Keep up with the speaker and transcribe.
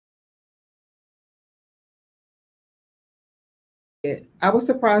I was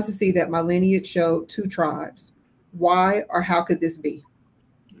surprised to see that my lineage showed two tribes. Why or how could this be?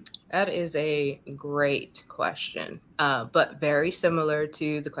 That is a great question, but very similar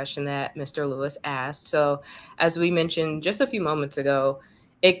to the question that Mr. Lewis asked. So, as we mentioned just a few moments ago,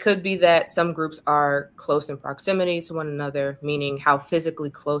 it could be that some groups are close in proximity to one another, meaning how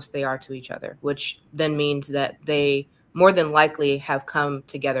physically close they are to each other, which then means that they more than likely have come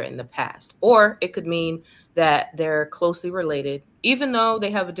together in the past. Or it could mean that they're closely related, even though they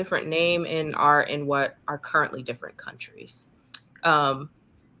have a different name and are in what are currently different countries. Um,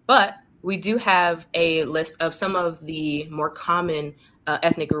 but we do have a list of some of the more common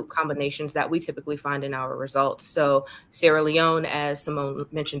ethnic group combinations that we typically find in our results. So Sierra Leone, as Simone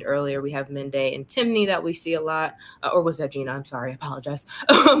mentioned earlier, we have Mende and Timni that we see a lot. Or was that Gina? I'm sorry, I apologize.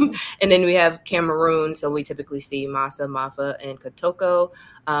 And then we have Cameroon. So we typically see Massa, Mafa, and Kotoko.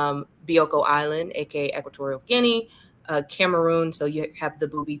 Bioko Island, aka Equatorial Guinea. Cameroon, so you have the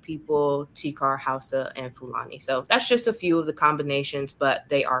Bubi people, Tikar, Hausa, and Fulani. So that's just a few of the combinations, but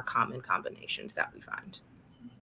they are common combinations that we find.